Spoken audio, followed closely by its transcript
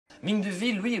Mink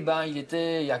DeVille, lui, eh ben, il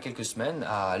était il y a quelques semaines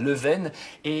à Leuven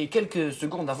et quelques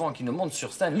secondes avant qu'il ne monte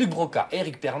sur scène, Luc Broca et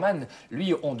Eric Peereman,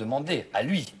 lui, ont demandé à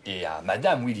lui et à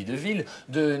Madame Willy DeVille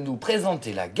de nous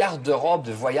présenter la garde-robe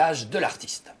de voyage de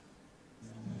l'artiste.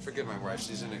 Forgive my wife,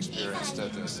 she's inexperienced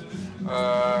at this.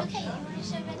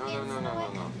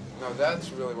 No, that's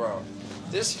really well.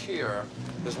 This here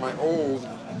is my old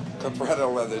Capretta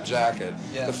leather jacket.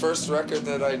 Yeah. The first record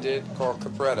that I did called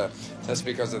Capretta, that's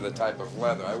because of the type of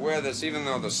leather. I wear this even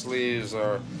though the sleeves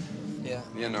are,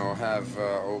 you know, have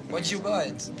openings. Where'd you buy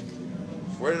it?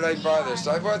 Where did I buy this?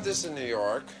 I bought this in New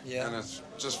York, and it's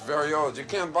just very old. You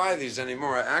can't buy these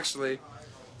anymore. Actually,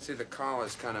 see the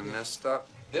collar's kind of messed up.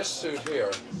 This suit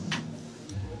here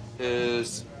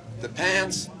is the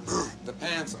pants. The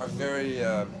pants are very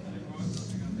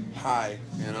high,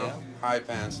 you know, high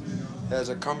pants. There's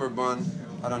a cummerbund.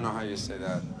 I don't know how you say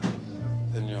that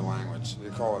in your language. You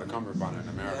call it a cummerbund in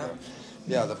America.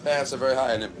 Yeah, the pants are very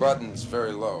high and it buttons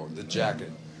very low. The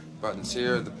jacket buttons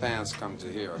here, the pants come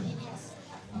to here.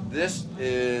 This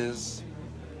is,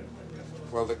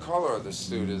 well, the color of the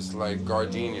suit is like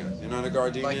gardenia. You know what a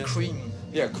gardenia is? Like cream.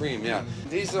 Yeah, cream, yeah.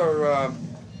 These are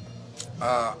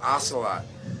ocelot.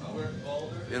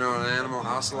 You know, an animal,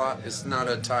 ocelot. It's not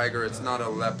a tiger, it's not a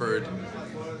leopard.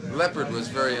 Leopard was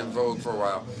very in vogue for a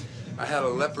while. I had a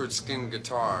leopard skin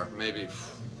guitar, maybe,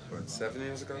 what, 7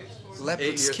 years ago?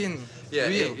 Leopard skin? Yeah,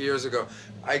 Real? 8 years ago.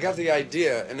 I got the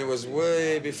idea, and it was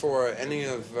way before any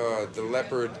of the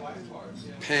leopard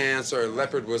pants or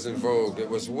leopard was in vogue. It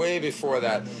was way before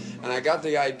that. And I got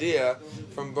the idea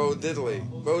from Bo Diddley.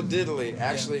 Bo Diddley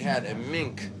actually had a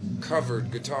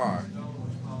mink-covered guitar.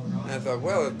 And I thought,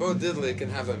 well, if Bo Diddley can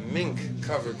have a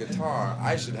mink-covered guitar,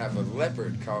 I should have a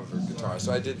leopard-covered guitar.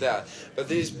 So I did that. But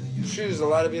these shoes, a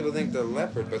lot of people think they're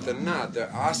leopard, but they're not.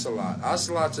 They're ocelot.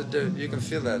 Ocelots are, you can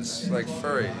feel that. It's like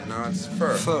furry, you know, it's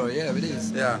fur. Fur, yeah, it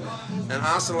is. Yeah. And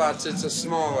ocelots, it's a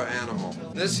smaller animal.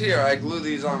 This here, I glue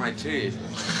these on my teeth.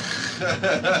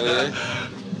 See?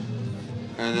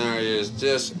 And there he is.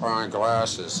 This are my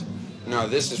glasses. No,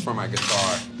 this is for my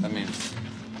guitar. I mean,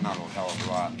 not a hell of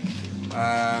a lot.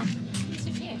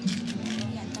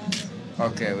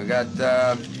 Okay, we got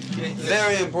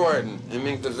very important in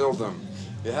Mink DeVille.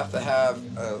 You have to have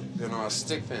you know, a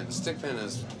stick pin. Stick pin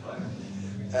is,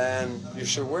 and you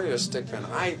should wear your stick pin,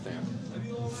 I think,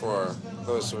 for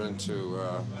those who are into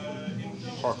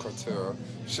haute couture,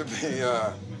 should be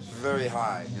very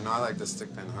high. You know, I like the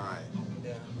stick pin high.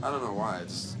 I don't know why, it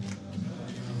just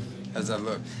has that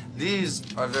look. These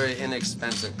are very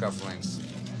inexpensive cufflinks,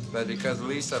 but because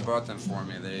Lisa bought them for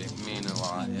me, they mean a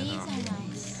lot, you know. These are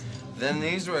nice. Then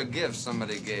these were a gift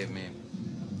somebody gave me.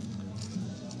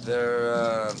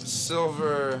 They're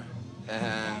silver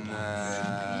and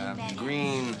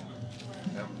green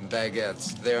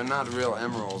baguettes. They are not real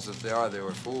emeralds. If they are, they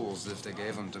were fools if they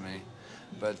gave them to me.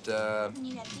 But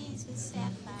You got these with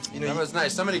sapphire. You know, that was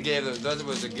nice. Somebody gave them. That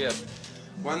was a gift.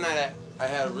 One night I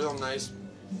had a real nice,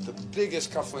 the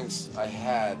biggest cufflinks I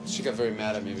had. She got very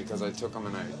mad at me because I took them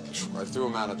and I threw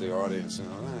them out at the audience. You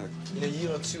know. in a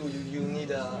year or two, you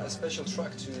need a special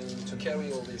truck to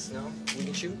carry all this, no?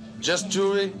 Wouldn't you? Just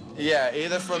jewelry? Yeah,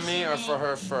 either for me or for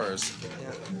her first.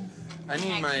 Yeah. I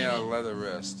need my leather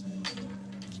wrist.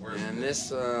 And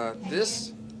this,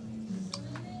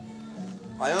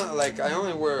 I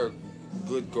only wear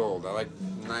good gold. I like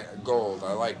gold.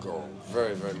 I like gold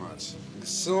very, very much.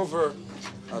 Silver,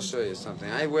 I'll show you something.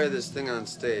 I wear this thing on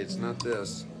stage, not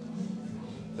this.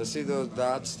 You see those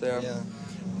dots there? Yeah.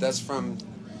 That's from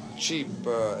cheap,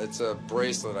 it's a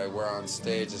bracelet I wear on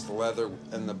stage. It's leather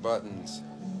and the buttons,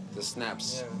 the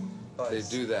snaps. Yeah. They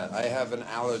do that. I have an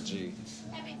allergy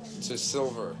to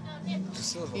silver. To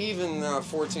silver. Even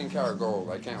 14 karat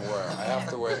gold I can't wear. I have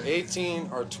to wear 18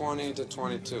 or 20 to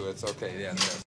 22. It's okay, yeah.